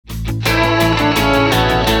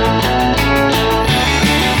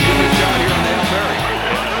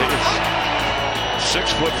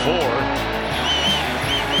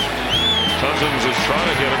trying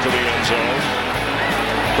to get into the end zone.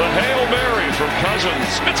 The Hail Mary from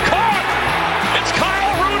Cousins. It's caught! It's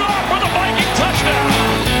Kyle Rudolph for the Viking touchdown!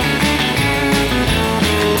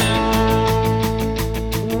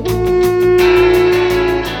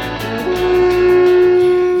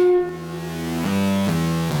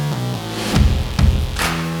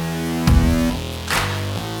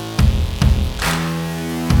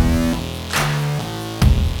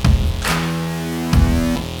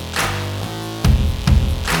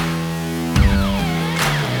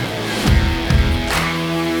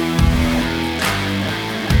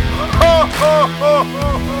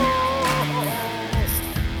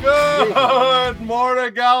 Good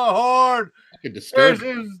morning, Gallahorn. This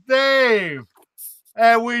is Dave,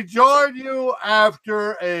 and we join you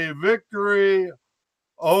after a victory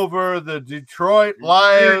over the Detroit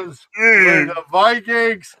Lions, where the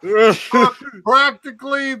Vikings took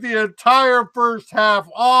practically the entire first half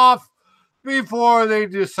off before they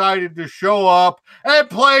decided to show up and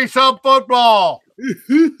play some football.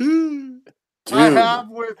 I have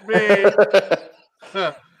with me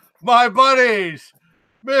my buddies,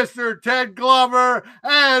 Mr. Ted Glover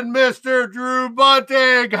and Mr. Drew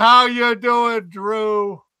Bunting. How you doing,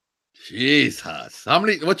 Drew? Jesus.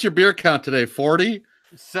 What's your beer count today? 40?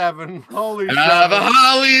 7. Holy shit. Have a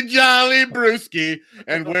holly jolly brewski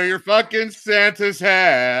and wear your fucking Santa's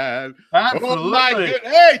hat. Absolutely. Oh my good.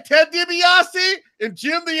 Hey, Ted DiBiase and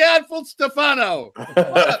Jim the Adful Stefano.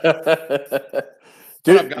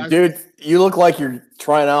 Dude, you look like you're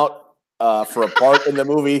trying out for a part in the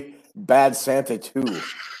movie Bad Santa 2.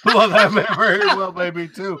 Well, that may very well maybe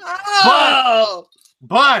too. Oh!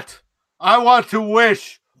 But I want to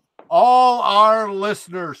wish all our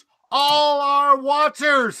listeners, all our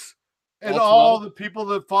watchers, and all the people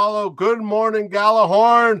that follow Good Morning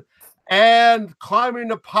Gallahorn and Climbing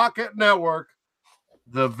the Pocket Network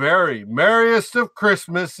the very merriest of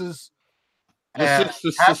Christmases and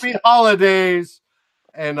happy holidays.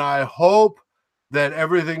 And I hope that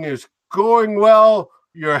everything is going well.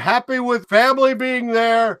 You're happy with family being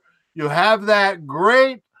there. You have that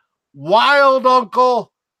great wild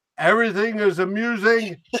uncle. Everything is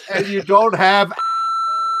amusing, and you don't have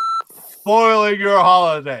spoiling your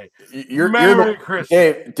holiday. Merry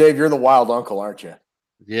Christmas. Dave, you're the wild uncle, aren't you?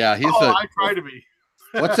 Yeah, I try to be.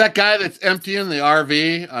 What's that guy that's emptying the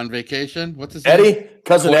RV on vacation? What's his Eddie? name?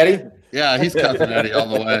 Cousin Eddie? Yeah, he's Cousin Eddie all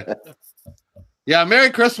the way. Yeah, Merry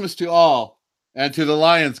Christmas to all. And to the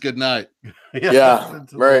Lions, good night. Yeah.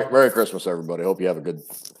 Merry Christmas, everybody. Hope you have a good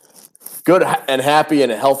and happy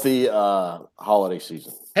and healthy holiday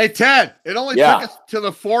season. Hey, Ted, it only took us to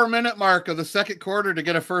the 4-minute mark of the second quarter to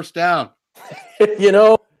get a first down. You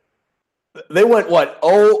know, they went,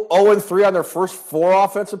 0-3 on their first 4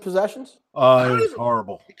 offensive possessions? It was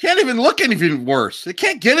horrible. It can't even look any worse. It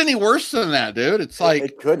can't get any worse than that, dude. It's like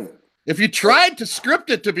it couldn't. If you tried to script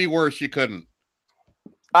it to be worse, you couldn't.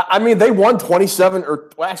 I mean, they won 27 or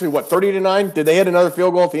actually 30-9. Did they hit another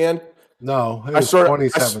field goal at the end? No, it was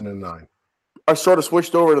 27-9. I sort of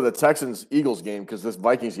switched over to the Texans-Eagles game because this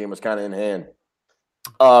Vikings game was kind of in hand.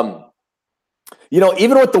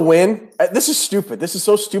 Even with the win, this is stupid. This is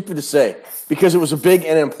so stupid to say because it was a big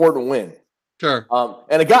and important win. Sure.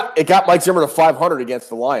 And it got Mike Zimmer to 500 against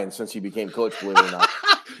the Lions since he became coach, believe it or not.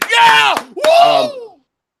 Yeah! Woo!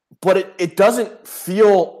 But it doesn't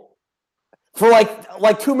feel for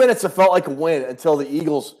like 2 minutes. It felt like a win until the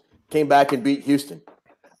Eagles came back and beat Houston.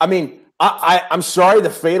 I mean, I'm sorry,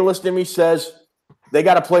 the fatalist in me says they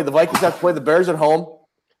got to play. The Vikings have to play the Bears at home,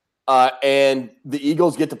 and the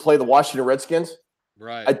Eagles get to play the Washington Redskins.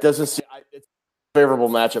 Right. It doesn't seem it's a favorable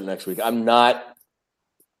matchup next week. I'm not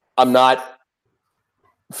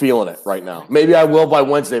feeling it right now. Maybe I will by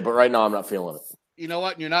Wednesday, but right now I'm not feeling it. You know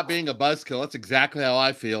what? You're not being a buzzkill. That's exactly how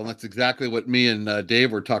I feel. And that's exactly what me and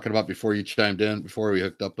Dave were talking about before you chimed in, before we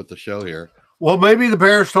hooked up with the show here. Well, maybe the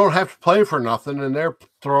Bears don't have to play for nothing, and they're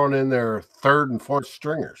throwing in their third and fourth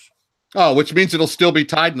stringers. Oh, which means it'll still be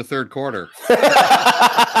tied in the third quarter.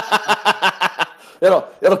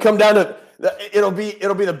 It'll come down to it'll be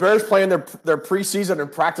the Bears playing their preseason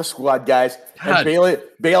and practice squad guys, and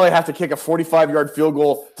Bailey have to kick a 45-yard field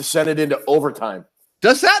goal to send it into overtime.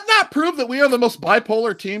 Does that not prove that we are the most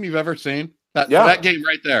bipolar team you've ever seen? That game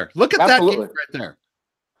right there. Look at that game right there.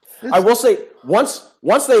 I will say, once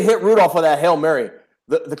they hit Rudolph with that Hail Mary,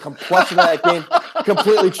 the complexion of that game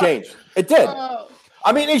completely changed. It did.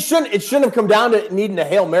 I mean, it shouldn't have come down to needing a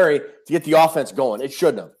Hail Mary to get the offense going. It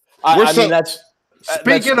shouldn't have.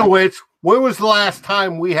 Speaking of which, when was the last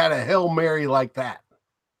time we had a Hail Mary like that?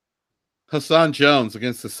 Hassan Jones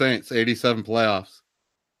against the Saints, 87 playoffs.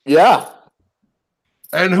 Yeah.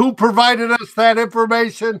 And who provided us that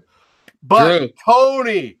information? But Drew.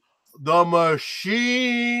 Tony, the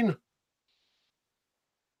machine.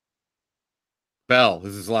 Bell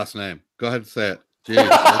is his last name. Go ahead and say it. Jeez.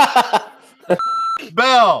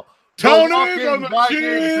 Bell. Tony, the walking the Vikings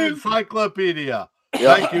machine. encyclopedia.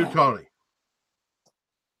 Yeah. Thank you, Tony.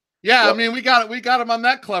 Yeah, Yep. I mean, we got him on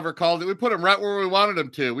that clever call. We put him right where we wanted him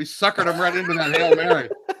to. We suckered him right into that Hail Mary.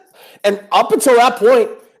 And up until that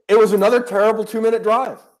point, it was another terrible 2-minute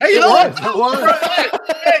drive. Hey, you know what? It was.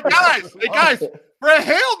 Hey, guys, for a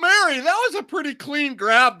Hail Mary, that was a pretty clean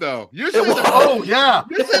grab, though. Usually, Oh, yeah.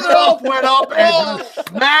 Usually The they're all- ball went up and just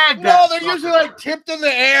snagged no, that they're sucker. usually like tipped in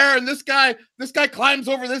the air, and this guy climbs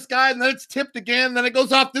over this guy, and then it's tipped again, then it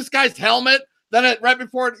goes off this guy's helmet, then it right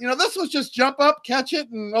before it, this was just jump up, catch it,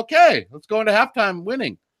 and okay, let's go into halftime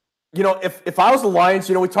winning. If I was the Lions,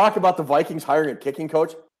 we talked about the Vikings hiring a kicking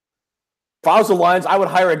coach. If I was the Lions, I would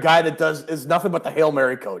hire a guy that is nothing but the Hail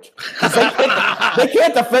Mary coach. 'Cause they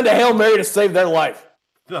can't defend a Hail Mary to save their life.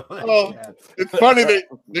 Oh, it's funny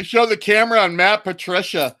they showed the camera on Matt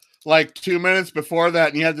Patricia like 2 minutes before that,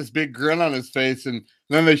 and he had this big grin on his face, and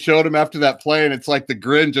then they showed him after that play, and it's like the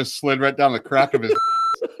grin just slid right down the crack of his.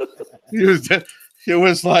 It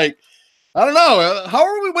was like, I don't know, how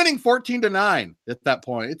are we winning 14-9 at that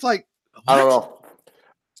point? It's like, I don't know.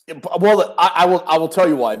 Well, I will tell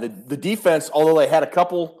you why. The defense, although they had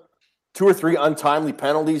 2 or 3 untimely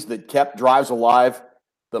penalties that kept drives alive,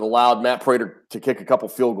 that allowed Matt Prater to kick a couple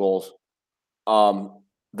field goals,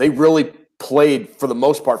 they really played, for the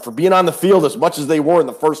most part, for being on the field as much as they were in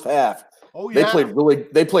the first half. Oh, yeah.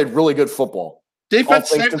 They played really good football. defense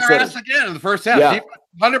things saved their considered. ass again in the first half. Yeah. Defense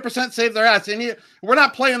 100% saved their ass. And we're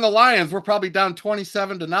not playing the Lions. We're probably down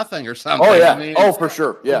 27-0 or something. Oh, yeah. I mean, For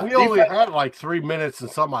sure. Yeah. We only had like 3 minutes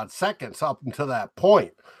and some odd seconds up until that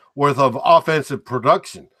point worth of offensive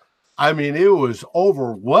production. I mean, it was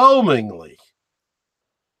overwhelmingly.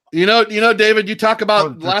 David, you talk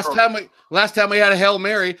about Detroit. last time we had a Hail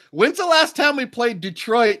Mary. When's the last time we played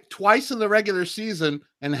Detroit twice in the regular season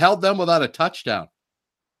and held them without a touchdown?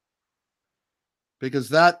 Because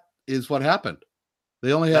that is what happened.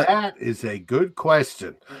 They only had. That is a good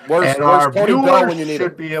question. Where's Our Tony Bell viewers when you need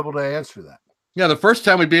should him? be able to answer that. Yeah, the first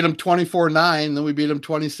time we beat them 24-9, then we beat them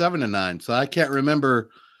 27-9. So I can't remember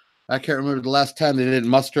the last time they didn't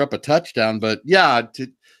muster up a touchdown. But yeah,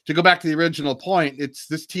 to go back to the original point,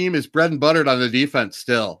 this team is bread and buttered on the defense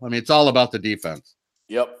still. I mean, it's all about the defense.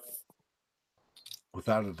 Yep.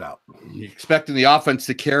 Without a doubt. You're expecting the offense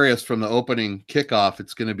to carry us from the opening kickoff.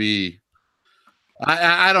 It's going to be.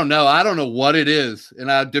 I don't know. I don't know what it is,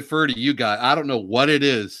 and I defer to you guys. I don't know what it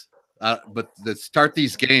is, but to start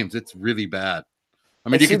these games, it's really bad. I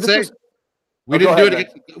mean, you could say we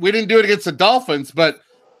didn't do it against the Dolphins, but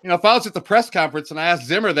if I was at the press conference and I asked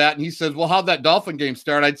Zimmer that, and he said, "Well, how'd that Dolphin game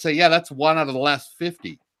start?" I'd say, "Yeah, that's 1 out of the last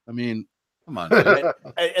 50." I mean, come on.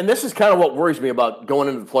 And this is kind of what worries me about going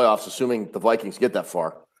into the playoffs, assuming the Vikings get that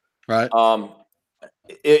far. Right?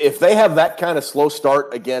 If they have that kind of slow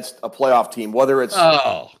start against a playoff team, whether it's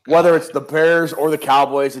the Bears or the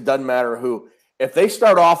Cowboys, it doesn't matter who. If they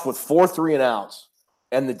start off with 4 3-and-outs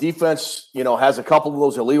and the defense, has a couple of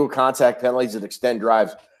those illegal contact penalties that extend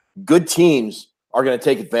drives, good teams are going to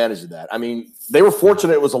take advantage of that. I mean, they were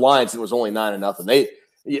fortunate it was the Lions. It was only 9-0.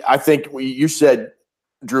 I think you said,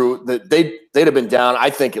 Drew, that they'd have been down, I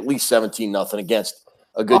think, at least 17-0 against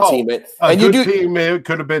a good team. Team, it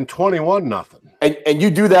could have been 21-0. And you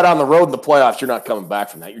do that on the road in the playoffs, you're not coming back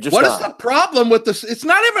from that. You're just What not. is the problem with this? It's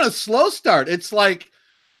not even a slow start. It's like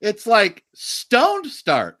stoned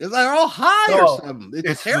start. They're all high or something.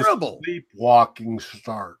 It's terrible. Sleepwalking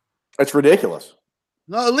start. It's ridiculous.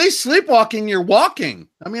 No, at least sleepwalking, you're walking.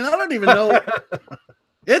 I mean, I don't even know.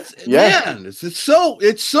 It's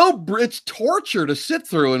torture to sit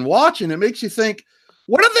through and watch, and it makes you think,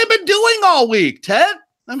 what have they been doing all week, Ted?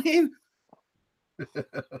 I mean,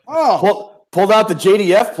 Pulled out the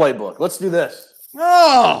JDF playbook. Let's do this.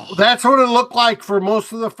 Oh, That's what it looked like for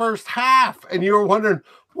most of the first half. And you were wondering,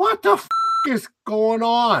 what the is going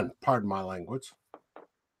on? Pardon my language.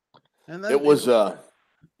 and then It was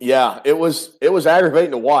it was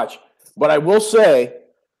aggravating to watch. But I will say,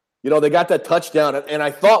 they got that touchdown, and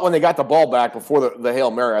I thought when they got the ball back before the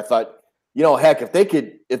Hail Mary, I thought, heck, if they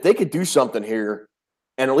could do something here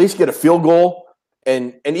and at least get a field goal,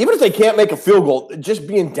 and even if they can't make a field goal, just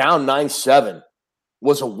being down 9-7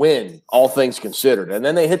 was a win, all things considered. And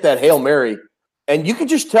then they hit that Hail Mary, and you could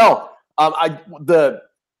just tell.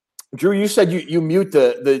 Drew, you said you mute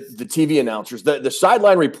the TV announcers. The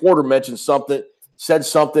sideline reporter said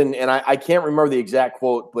something, and I can't remember the exact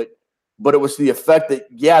quote, but it was the effect that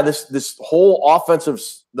this whole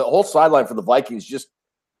the whole sideline for the Vikings just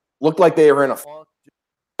looked like they were in a funk.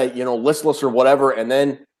 listless or whatever. And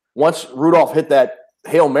then once Rudolph hit that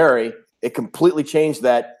Hail Mary, it completely changed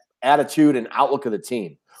that attitude and outlook of the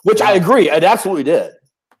team, which I agree. It absolutely did.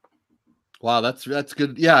 Wow, that's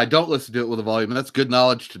good. Yeah, I don't listen to it with a volume. That's good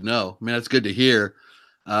knowledge to know. I mean, that's good to hear.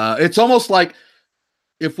 It's almost like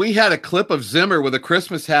if we had a clip of Zimmer with a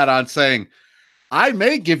Christmas hat on saying, I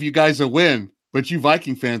may give you guys a win, but you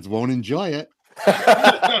Viking fans won't enjoy it.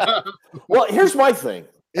 Well, here's my thing.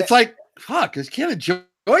 It's like, fuck, I can't enjoy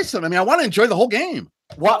something. I mean, I want to enjoy the whole game.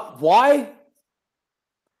 Why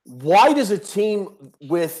does a team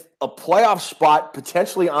with a playoff spot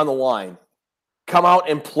potentially on the line come out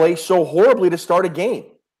and play so horribly to start a game?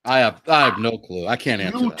 I have no clue. I can't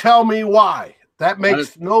answer that. Tell me why. That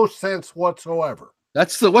makes no sense whatsoever.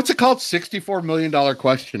 That's what's it called? $64 million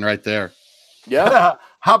question right there. Yeah.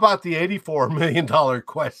 How about the $84 million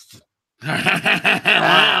question?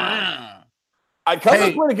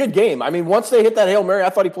 Cousins played a good game. I mean, once they hit that Hail Mary, I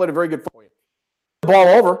thought he played a very good ball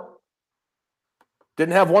over.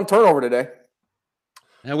 Didn't have one turnover today.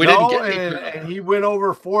 And we didn't get and he went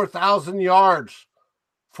over 4,000 yards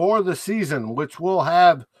for the season, which will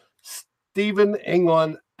have Stephen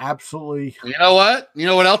England absolutely. You know what? You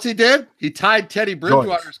know what else he did? He tied Teddy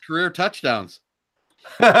Bridgewater's career touchdowns.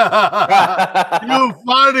 You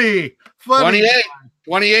funny.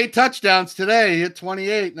 28 touchdowns today. He hit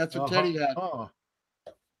 28, and that's what Teddy had.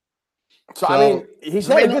 So, I mean, he's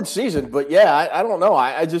had a good season, but yeah, I don't know.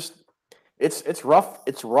 I just it's rough.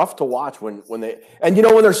 It's rough to watch when they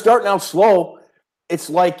when they're starting out slow. It's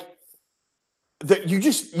like that you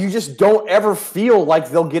just don't ever feel like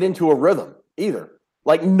they'll get into a rhythm either.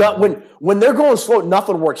 Like when they're going slow,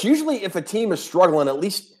 nothing works. Usually, if a team is struggling, at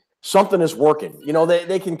least something is working.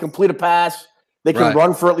 They can complete a pass, they can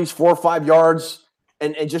run for at least 4 or 5 yards,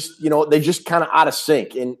 and just they just kind of out of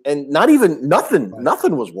sync, and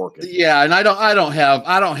nothing was working. Yeah, and I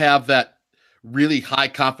don't have that really high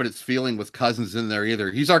confidence feeling with Cousins in there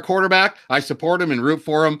either. He's our quarterback. I support him and root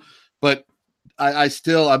for him, but I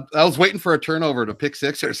was waiting for a turnover to pick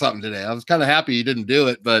six or something today. I was kind of happy he didn't do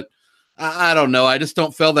it, but I don't know. I just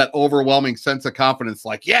don't feel that overwhelming sense of confidence.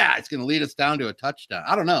 Like, yeah, it's going to lead us down to a touchdown.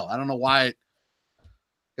 I don't know. I don't know why. I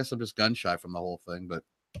guess I'm just gun shy from the whole thing, but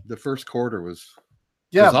the first quarter was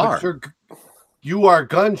bizarre. But you are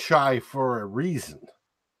gun shy for a reason,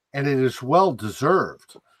 and it is well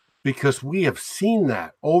deserved because we have seen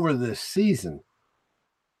that over this season,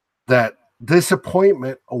 that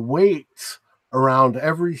disappointment awaits around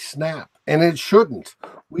every snap, and it shouldn't.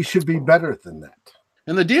 We should be better than that.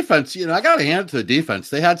 And the defense, I got to hand it to the defense.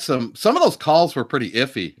 They had some of those calls were pretty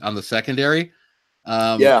iffy on the secondary.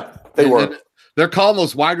 Yeah, they were. They're calling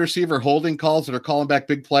those wide receiver holding calls that are calling back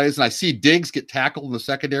big plays. And I see Diggs get tackled in the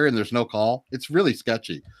secondary and there's no call. It's really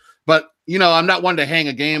sketchy. But, I'm not one to hang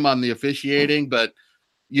a game on the officiating, but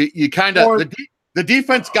you kind of, the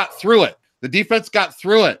defense got through it. The defense got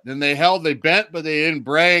through it and they bent, but they didn't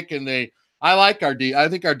break. And I like I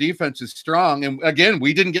think our defense is strong. And again,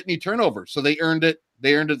 we didn't get any turnovers. So they earned it.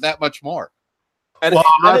 They earned it that much more. And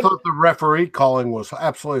I thought the referee calling was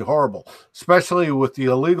absolutely horrible, especially with the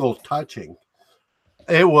illegal touching.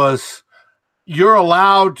 It was, you're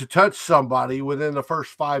allowed to touch somebody within the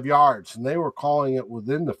first 5 yards, and they were calling it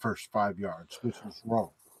within the first 5 yards, which was wrong.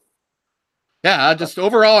 Yeah,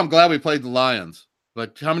 overall, I'm glad we played the Lions.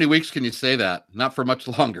 But how many weeks can you say that? Not for much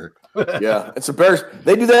longer. Yeah, it's the Bears.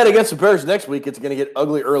 They do that against the Bears next week. It's going to get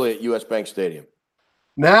ugly early at US Bank Stadium.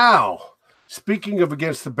 Now, speaking of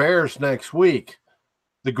against the Bears next week,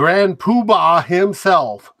 the Grand Poobah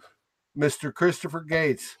himself, Mr. Christopher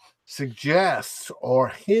Gates, suggests or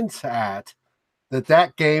hints at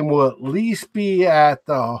that game will at least be at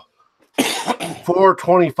the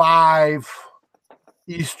 4:25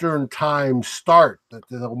 Eastern time start, that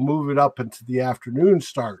they'll move it up into the afternoon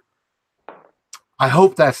start. I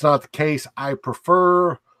hope that's not the case. I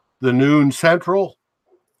prefer the noon Central,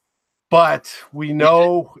 but we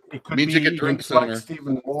know it could be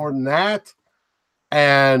even more than that.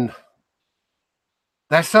 And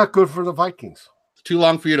that's not good for the Vikings. It's too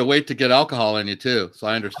long for you to wait to get alcohol in you, too. So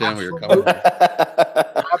I understand where you're coming from.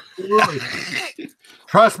 Absolutely.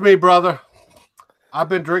 Trust me, brother. I've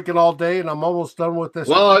been drinking all day, and I'm almost done with this.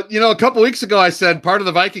 Well, a couple weeks ago, I said part of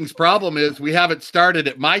the Vikings' problem is we haven't started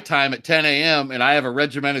at my time at 10 a.m., and I have a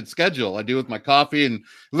regimented schedule. I do with my coffee. And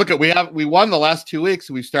look, we won the last 2 weeks,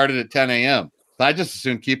 and we started at 10 a.m. So I just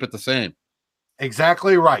assume keep it the same.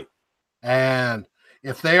 Exactly right. And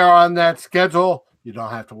if they are on that schedule, you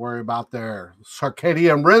don't have to worry about their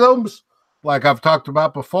circadian rhythms. Like I've talked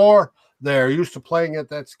about before, they're used to playing at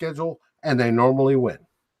that schedule, and they normally win.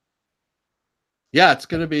 Yeah, it's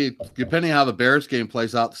going to be, depending how the Bears game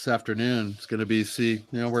plays out this afternoon, it's going to be,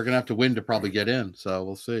 we're going to have to win to probably get in. So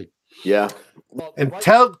we'll see. Yeah. And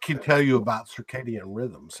Ted can tell you about circadian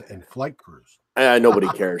rhythms and flight crews. Nobody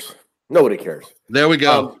cares. Nobody cares. There we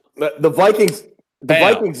go. The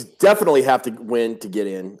Vikings definitely have to win to get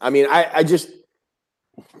in. I mean, I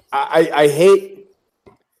hate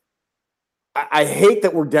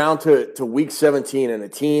that we're down to week 17 and a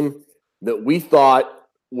team that we thought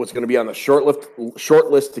was going to be on the short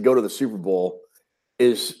list to go to the Super Bowl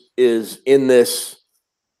is in this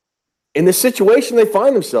situation they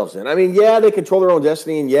find themselves in. I mean, yeah, they control their own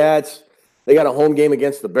destiny, and they got a home game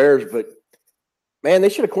against the Bears, but man, they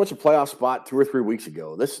should have clinched a playoff spot 2 or 3 weeks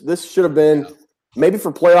ago. This should have been maybe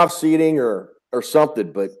for playoff seeding or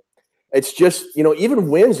something, but it's just, even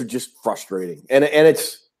wins are just frustrating. And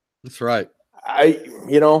it's that's right.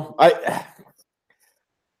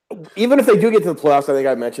 Even if they do get to the playoffs, I think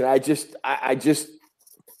I mentioned, I just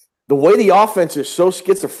the way the offense is so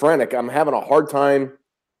schizophrenic, I'm having a hard time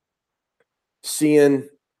seeing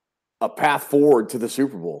a path forward to the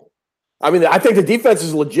Super Bowl. I mean, I think the defense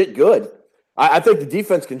is legit good. I think the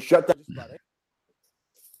defense can shut down just about anything.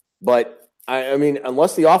 But I mean,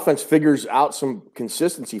 unless the offense figures out some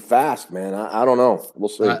consistency fast, man, I don't know. We'll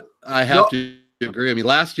see. I have to agree. I mean,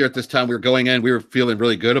 last year at this time we were going in, we were feeling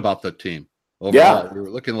really good about the team. Overall, we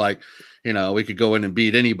were looking like, we could go in and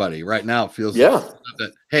beat anybody. Right now, it feels like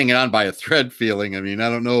that hanging on by a thread feeling. I mean,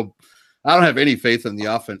 I don't know. I don't have any faith in the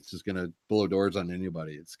offense is going to blow doors on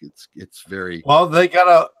anybody. It's very well. They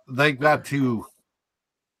got to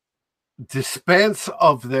dispense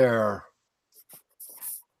of their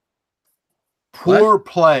poor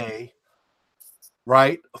play.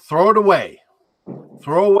 Right, throw it away.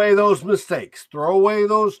 Throw away those mistakes. Throw away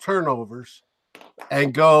those turnovers.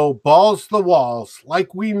 And go balls to the walls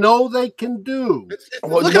like we know they can do.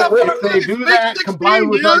 If they do that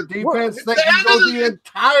combined with our defense, they can go the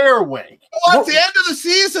entire way. Well, it's the end of the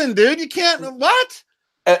season, dude. You can't. What?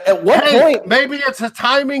 At what point? Maybe it's a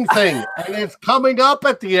timing thing, and it's coming up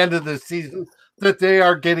at the end of the season that they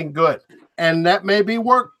are getting good, and that maybe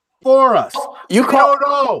work for us. I don't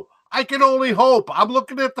know. I can only hope. I'm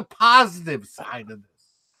looking at the positive side of this.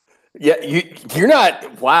 Yeah, you're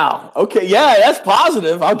not. Wow. Okay. Yeah, that's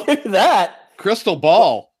positive. I'll give you that. Crystal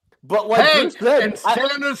ball. But like you said, and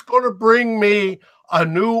Santa's going to bring me a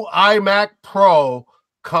new iMac Pro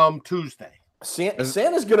come Tuesday.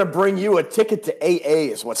 Santa's going to bring you a ticket to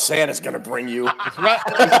AA. Is what Santa's going to bring you. As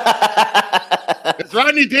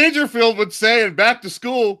Rodney Dangerfield would say in Back to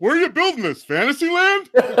School, "Where are you building this, Fantasyland?"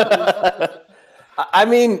 I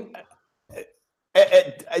mean,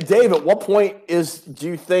 Dave, at what point do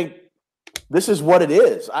you think this is what it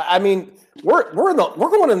is? I mean, we're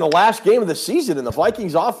going in the last game of the season, and the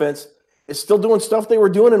Vikings offense is still doing stuff they were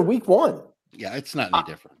doing in week 1. Yeah, it's not any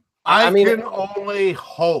different. I can only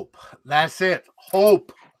hope. That's it.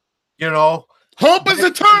 Hope. Hope is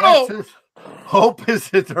eternal. Hope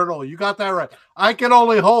is eternal. You got that right. I can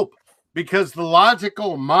only hope because the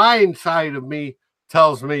logical mind side of me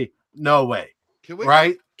tells me no way.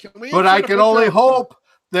 Right? But I can only hope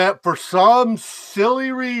that for some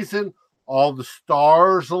silly reason, all the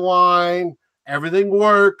stars align, everything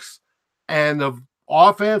works, and the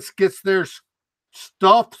offense gets their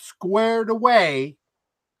stuff squared away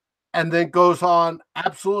and then goes on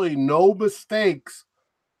absolutely no mistakes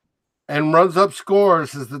and runs up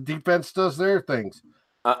scores as the defense does their things.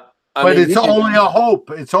 But it's only a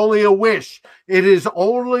hope. It's only a wish. It is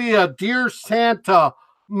only a dear Santa,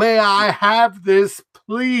 may I have this,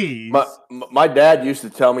 please? My dad used to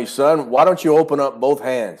tell me, son, why don't you open up both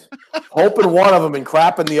hands? Open one of them and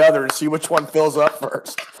crap in the other and see which one fills up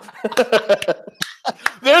first.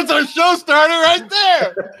 There's our show starter right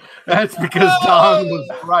there. That's because Don was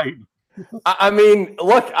right. I mean,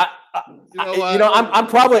 look, I'm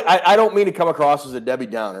probably, I don't mean to come across as a Debbie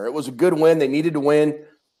Downer. It was a good win. They needed to win.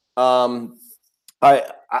 I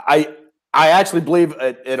actually believe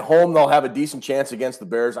at home they'll have a decent chance against the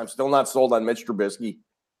Bears. I'm still not sold on Mitch Trubisky.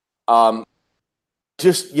 I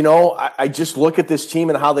just look at this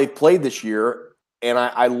team and how they've played this year, and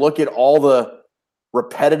I look at all the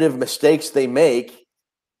repetitive mistakes they make,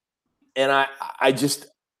 and I just,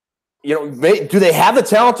 do they have the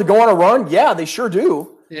talent to go on a run? Yeah, they sure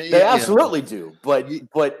do. They absolutely do. But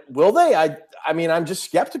will they? I mean, I'm just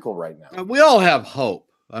skeptical right now. We all have hope.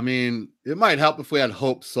 I mean, it might help if we had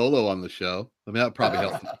Hope Solo on the show. I mean, that'd probably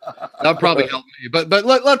help. That'd probably help me. But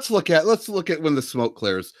let's look at when the smoke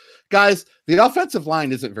clears, guys. The offensive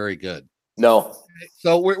line isn't very good. No.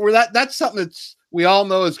 So that's something we all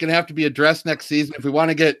know is going to have to be addressed next season if we want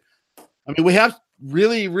to get. I mean,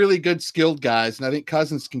 really, really good skilled guys, and I think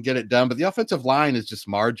Cousins can get it done, but the offensive line is just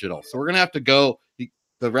marginal. So we're going to have to go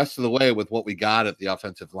the rest of the way with what we got at the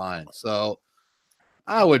offensive line. So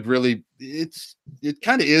I would really, it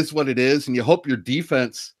kind of is what it is, and you hope your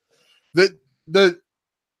defense, the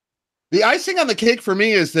icing on the cake for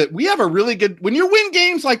me is that we have a really good, when you win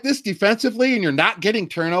games like this defensively and you're not getting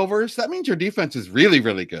turnovers, that means your defense is really,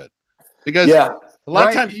 really good. Because a lot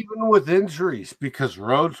of times, even with injuries, because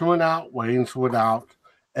Rhodes went out, Waynes went out,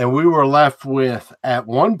 and we were left with, at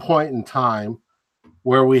one point in time,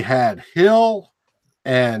 where we had Hill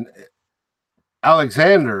and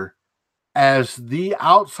Alexander as the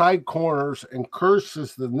outside corners and Kearse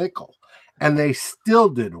as the nickel, and they still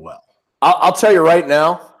did well. I'll tell you right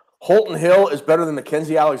now, Holton Hill is better than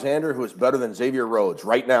Mackenzie Alexander, who is better than Xavier Rhodes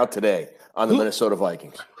right now today on the Minnesota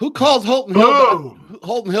Vikings. Who called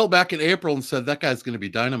Holton Hill back in April and said that guy's going to be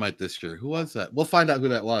dynamite this year? Who was that? We'll find out who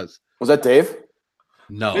that was. Was that Dave?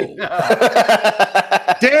 No.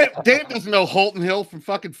 Dave doesn't know Holton Hill from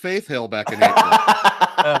fucking Faith Hill back in April.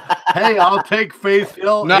 Hey, I'll take Faith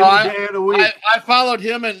Hill any day of the week. I followed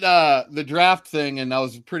him in the draft thing, and I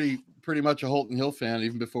was pretty much a Holton Hill fan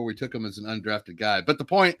even before we took him as an undrafted guy. But the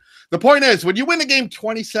point is, when you win the game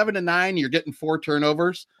 27-9, you're getting 4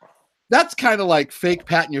 turnovers. That's kind of like fake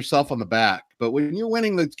patting yourself on the back. But when you're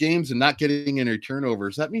winning those games and not getting any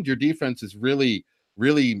turnovers, that means your defense is really,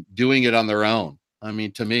 really doing it on their own. I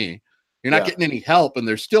mean, to me, you're not getting any help, and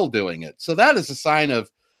they're still doing it. So that is a sign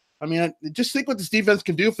of, I mean, just think what this defense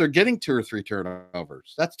can do if they're getting 2 or 3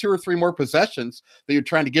 turnovers. That's 2 or 3 more possessions that you're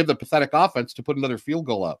trying to give the pathetic offense to put another field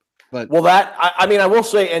goal up. But I mean, I will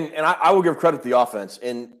say, and I will give credit to the offense.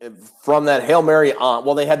 And from that Hail Mary on,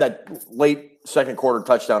 well, they had that late second quarter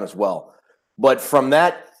touchdown as well. But from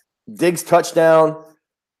that Diggs touchdown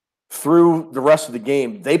through the rest of the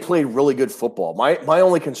game, they played really good football. My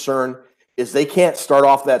only concern is they can't start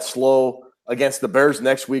off that slow against the Bears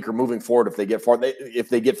next week or moving forward if they get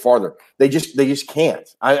farther. They just can't.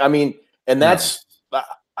 I mean, and that's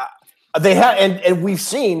they have, and we've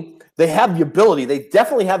seen they have the ability. They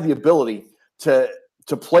definitely have the ability to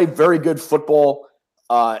play very good football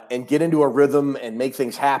and get into a rhythm and make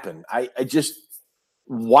things happen. I just,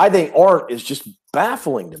 why they aren't is just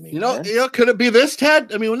baffling to me. You know, could it be this,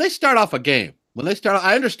 Ted? I mean, when they start off a game,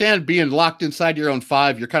 I understand being locked inside your own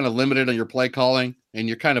 5, you're kind of limited on your play calling, and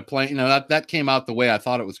you're kind of playing, that came out the way I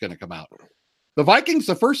thought it was going to come out. The Vikings,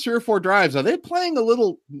 the first 3 or 4 drives, are they playing a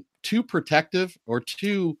little too protective or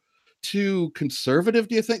too conservative?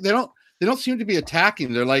 Do you think they don't seem to be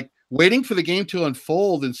attacking? They're like waiting for the game to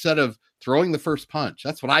unfold instead of throwing the first punch.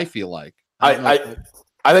 That's what I feel like. I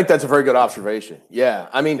think that's a very good observation. Yeah.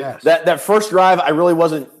 I mean, that first drive, I really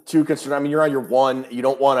wasn't too concerned. I mean, you're on your 1, you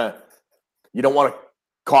don't want to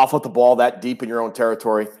cough up the ball that deep in your own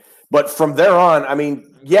territory. But from there on, I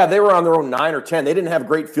mean, they were on their own 9 or 10. They didn't have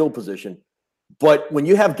great field position. But when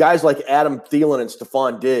you have guys like Adam Thielen and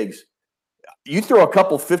Stephon Diggs, you throw a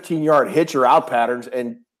couple 15-yard hitch or out patterns,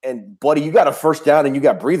 and buddy, you got a first down and you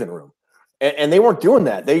got breathing room. And they weren't doing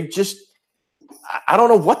that. They just, I don't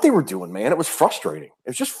know what they were doing, man. It was frustrating. It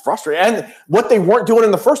was just frustrating. And what they weren't doing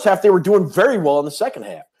in the first half, they were doing very well in the second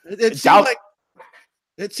half. It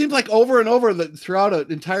seems like over and over that throughout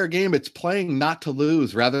an entire game, it's playing not to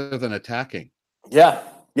lose rather than attacking. Yeah,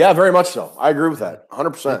 very much so. I agree with that,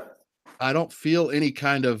 100%. I don't feel any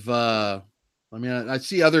kind of. I mean, I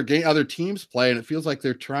see other teams play, and it feels like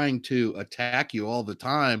they're trying to attack you all the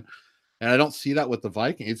time, and I don't see that with the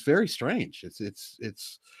Vikings. It's very strange.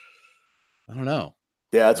 It's. I don't know.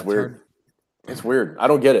 Yeah, it's weird. Hard. It's weird. I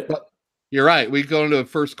don't get it. But you're right. We go into a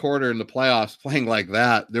first quarter in the playoffs playing like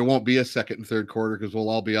that. There won't be a second and third quarter because we'll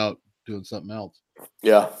all be out doing something else.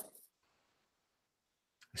 Yeah.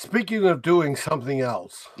 Speaking of doing something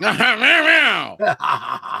else,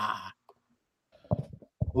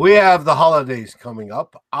 we have the holidays coming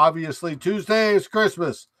up. Obviously, Tuesday is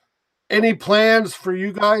Christmas. Any plans for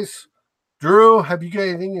you guys? Drew, have you got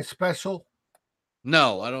anything special?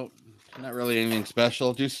 No, I don't. Not really anything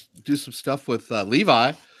special. Just do some stuff with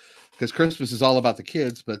Levi, because Christmas is all about the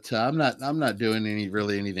kids. But I'm not doing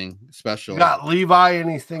anything special. You got Levi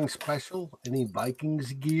anything special? Any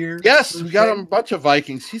Vikings gear? Yes, we got him a bunch of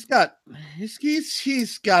Vikings. He's got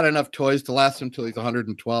enough toys to last him until he's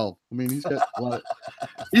 112. I mean, he's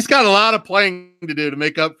got a lot of playing to do to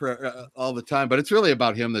make up for all the time. But it's really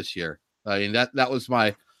about him this year. I mean, that was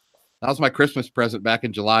my Christmas present back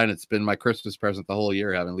in July, and it's been my Christmas present the whole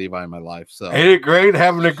year, having Levi in my life. So, ain't it great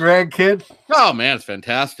having a grandkid? Oh man, it's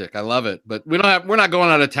fantastic. I love it. But we're not going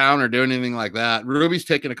out of town or doing anything like that. Ruby's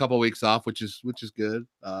taking a couple of weeks off, which is good.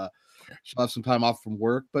 She'll have some time off from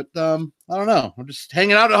work, but I don't know. I'm just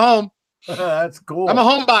hanging out at home. That's cool. I'm a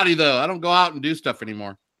homebody though. I don't go out and do stuff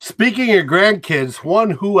anymore. Speaking of grandkids, one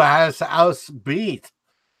who has us beat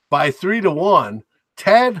by 3-1.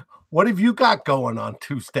 Ted, what have you got going on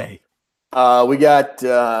Tuesday? We got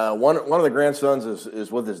one of the grandsons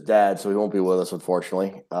is with his dad, so he won't be with us,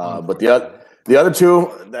 unfortunately. But the other two,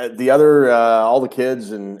 all the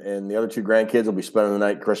kids and the other two grandkids will be spending the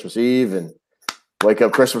night Christmas Eve and wake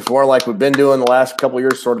up Christmas morning like we've been doing the last couple of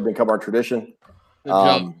years, sort of become our tradition.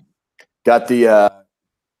 Got the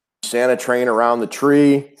Santa train around the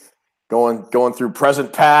tree, going through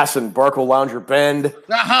Present Pass and Barco Lounger Bend.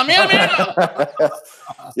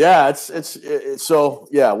 Yeah, it's so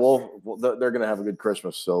yeah. They're gonna have a good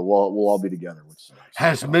Christmas, so we'll all be together. Which is nice.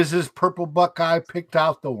 Has Mrs. Purple Buckeye picked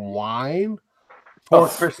out the wine for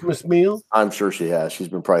Christmas meal? I'm sure she has. She's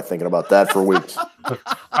been probably thinking about that for weeks.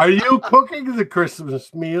 Are you cooking the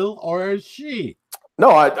Christmas meal, or is she?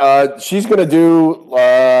 No, she's gonna do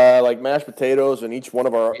like mashed potatoes, and each one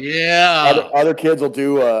of our other kids will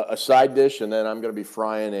do a side dish, and then I'm gonna be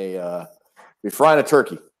frying a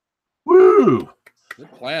turkey. Woo!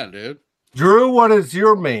 Good plan, dude. Drew, what is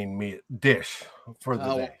your main dish for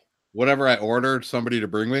the day? Whatever I ordered somebody to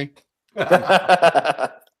bring me. We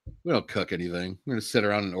don't cook anything. We're gonna sit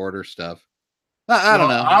around and order stuff. I don't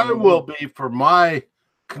know. I will be for my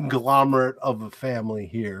conglomerate of a family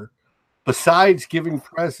here. Besides giving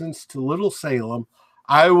presents to Little Salem,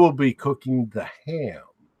 I will be cooking the ham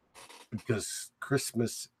because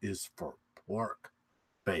Christmas is for pork,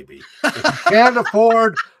 baby. If you can't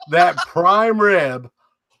afford that prime rib,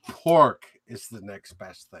 pork is the next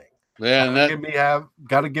best thing. Yeah,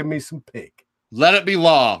 gotta give me some pig. Let it be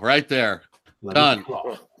law right there. Done.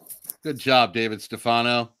 Law. Good job, David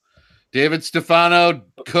Stefano. David Stefano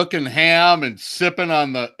cooking ham and sipping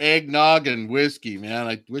on the eggnog and whiskey, man.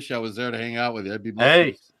 I wish I was there to hang out with you. I'd be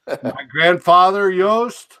my grandfather,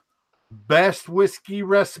 Yost, best whiskey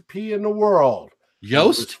recipe in the world.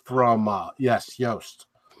 Yost? From, yes, Yost.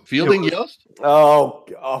 Fielding Yost? Oh,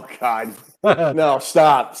 God. No,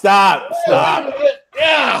 stop. Yeah.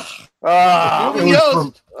 It was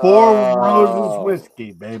from Four Roses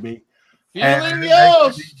Whiskey, baby. Fielding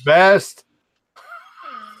Yost. Best.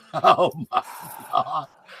 Oh my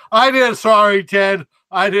God! Sorry, Ted.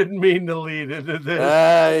 I didn't mean to lead into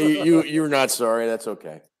this. You're not sorry. That's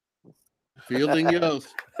okay. Fielding Yost.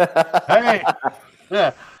 Hey,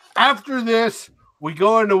 after this, we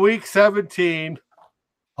go into week 17.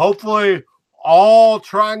 Hopefully, all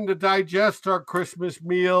trying to digest our Christmas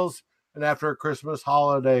meals, and after a Christmas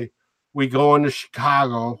holiday, we go into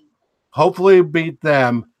Chicago. Hopefully, beat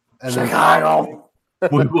them. And Chicago.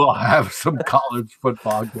 We will have some college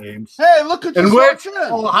football games. Hey, look at in which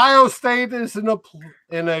Ohio State is in a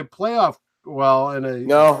playoff. Well,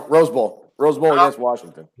 Rose Bowl against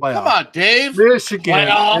Washington. Playoff. Come on, Dave. Michigan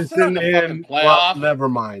is in. Well, never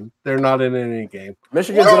mind. They're not in any game.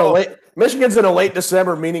 Michigan's in a late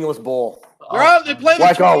December meaningless bowl. They play the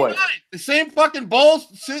 29th. The same fucking bowl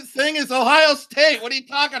thing as Ohio State. What are you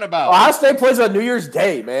talking about? Ohio State plays on New Year's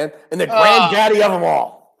Day, man, and the granddaddy of them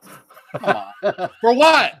all. For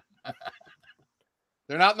what?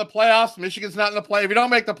 They're not in the playoffs. Michigan's not in the play. If you don't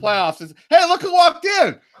make the playoffs, hey, look who walked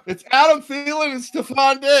in. It's Adam Thielen and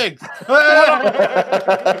Stephon Diggs. Come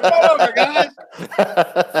over, guys.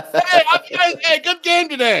 Hey, good game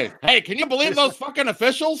today. Hey, can you believe those fucking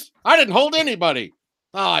officials? I didn't hold anybody.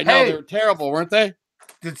 Oh, I know they were terrible, weren't they?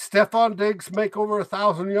 Did Stephon Diggs make over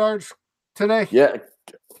 1,000 yards today? Yeah.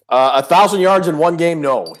 1,000 yards in one game?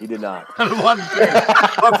 No, he did not. One game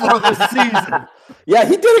before the season. Yeah,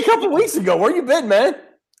 he did a couple weeks ago. Where you been, man?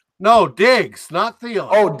 No, Diggs, not Thielen.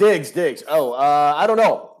 Oh, Diggs. Oh, I don't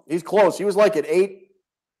know. He's close. He was like at 8.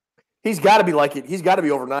 He's got to be like it. He's got to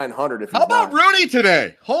be over 900. How about Rudy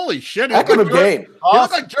today? Holy shit! Heck of a game. He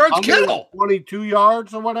looked like George Kittle. 22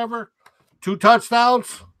 yards or whatever. 2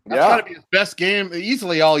 touchdowns. That's got to be his best game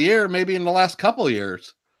easily all year, maybe in the last couple of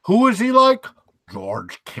years. Who is he like?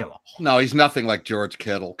 George Kittle. No, he's nothing like George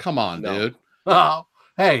Kittle. Come on, dude. Oh,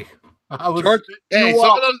 hey,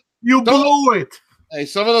 you blew it. Hey,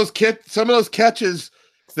 some of those catches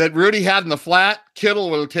that Rudy had in the flat, Kittle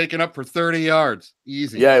would have taken up for 30 yards.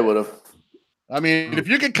 Easy. Yeah, he would have. I mean, if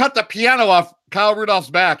you could cut the piano off Kyle Rudolph's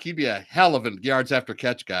back, he'd be a hell of a yards after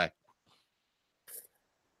catch guy.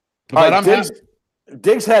 But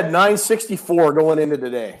Diggs had 964 going into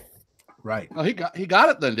today. Right. Oh, he got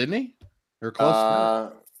it then, didn't he? Or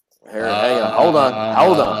close. Hang on. Hold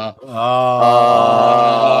on.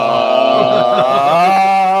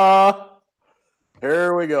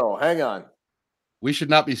 Here we go. Hang on. We should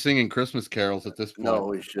not be singing Christmas carols at this point. No,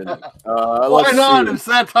 we shouldn't. Why Let's not? see. It's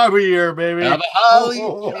that time of year, baby. Have a holly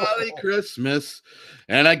jolly Christmas.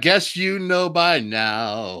 And I guess you know by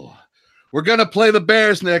now, we're going to play the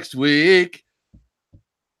Bears next week.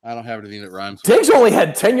 I don't have anything that rhymes. Diggs only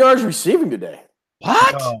had 10 yards receiving today.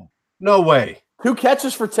 What? No way. 2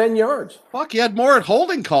 catches for 10 yards. Fuck, you had more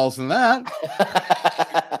holding calls than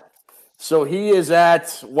that. So he is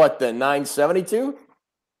at, what, the 972?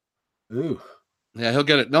 Ooh. Yeah, he'll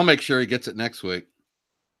get it. They'll make sure he gets it next week.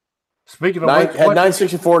 Speaking of Had which,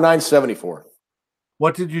 964, 974.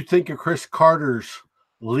 what did you think of Chris Carter's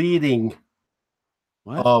leading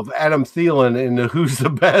What? of Adam Thielen in the Who's the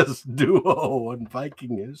Best duo in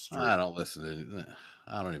Viking history? I don't listen to.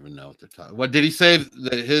 I don't even know what they're talking. What did he say?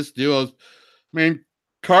 That his duos. I mean,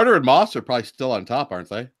 Carter and Moss are probably still on top, aren't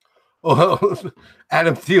they? Well,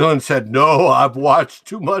 Adam Thielen said, "No, I've watched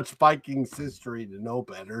too much Vikings history to know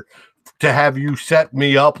better. To have you set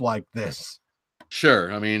me up like this,"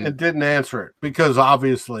 Sure. I mean, and didn't answer it because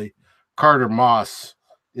obviously Carter Moss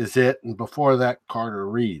is it, and before that Carter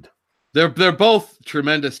Reed. they're both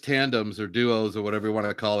tremendous tandems or duos or whatever you want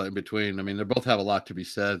to call it in between. I mean, they both have a lot to be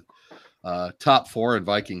said. Top 4 in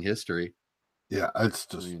Viking history. Yeah, it's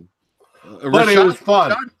I just. mean, But it was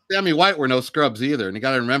fun. Rashad and Sammy White were no scrubs either, and you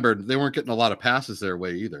got to remember they weren't getting a lot of passes their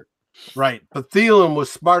way either. Right. But Thielen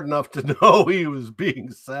was smart enough to know he was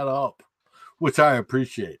being set up, which I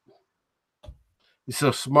appreciate. He's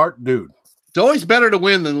a smart dude. It's always better to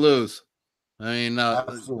win than lose. I mean,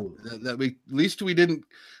 Absolutely. at least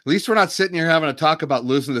we're not sitting here having to talk about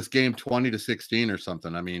losing this game 20-16 or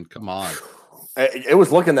something. I mean, come on. It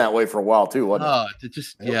was looking that way for a while, too, wasn't it? Oh, it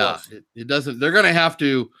just It yeah, was. it doesn't. They're gonna have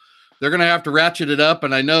to ratchet it up.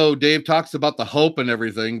 And I know Dave talks about the hope and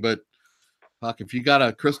everything, but fuck, if you got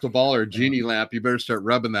a crystal ball or a genie lamp, you better start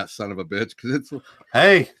rubbing that son of a bitch because it's.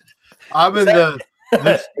 Hey, I'm in the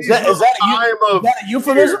Is that a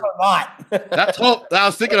euphemism or not? That's Hope. I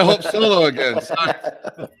was thinking of Hope Solo again. Sorry.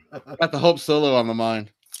 Got the Hope Solo on the mind.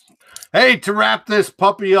 Hey, to wrap this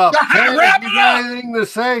puppy up, Ted, Wrap you it got up! anything to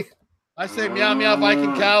say? I say meow meow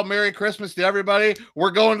Viking cow. Merry Christmas to everybody.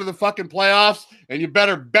 We're going to the fucking playoffs, and you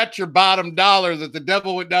better bet your bottom dollar that the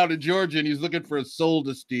devil went down to Georgia and he's looking for a soul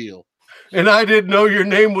to steal. And I didn't know your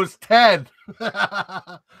name was Ted.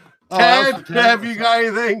 Ted, Ted. have you got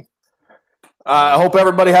anything? I hope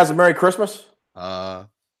everybody has a Merry Christmas. Uh,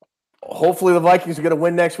 Hopefully the Vikings are going to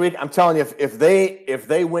win next week. I'm telling you, if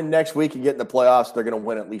they win next week and get in the playoffs, they're going to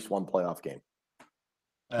win at least one playoff game.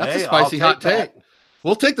 That's Hey, a spicy I'll hot take take.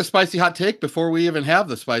 We'll take the spicy hot take before we even have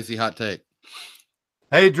the spicy hot take.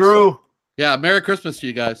 Hey, Drew. Yeah, Merry Christmas to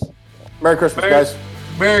you guys. Merry Christmas, Merry- guys.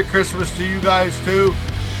 Merry Christmas to you guys, too.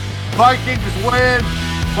 Vikings win.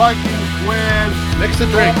 Vikings win. Mix a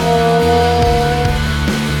drink.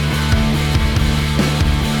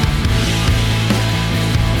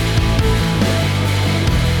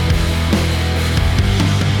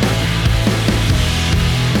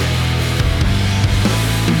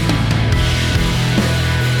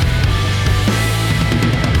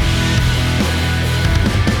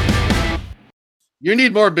 You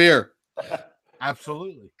need more beer.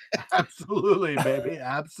 Absolutely. Absolutely, baby.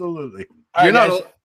 Absolutely. All You're right, not. guys.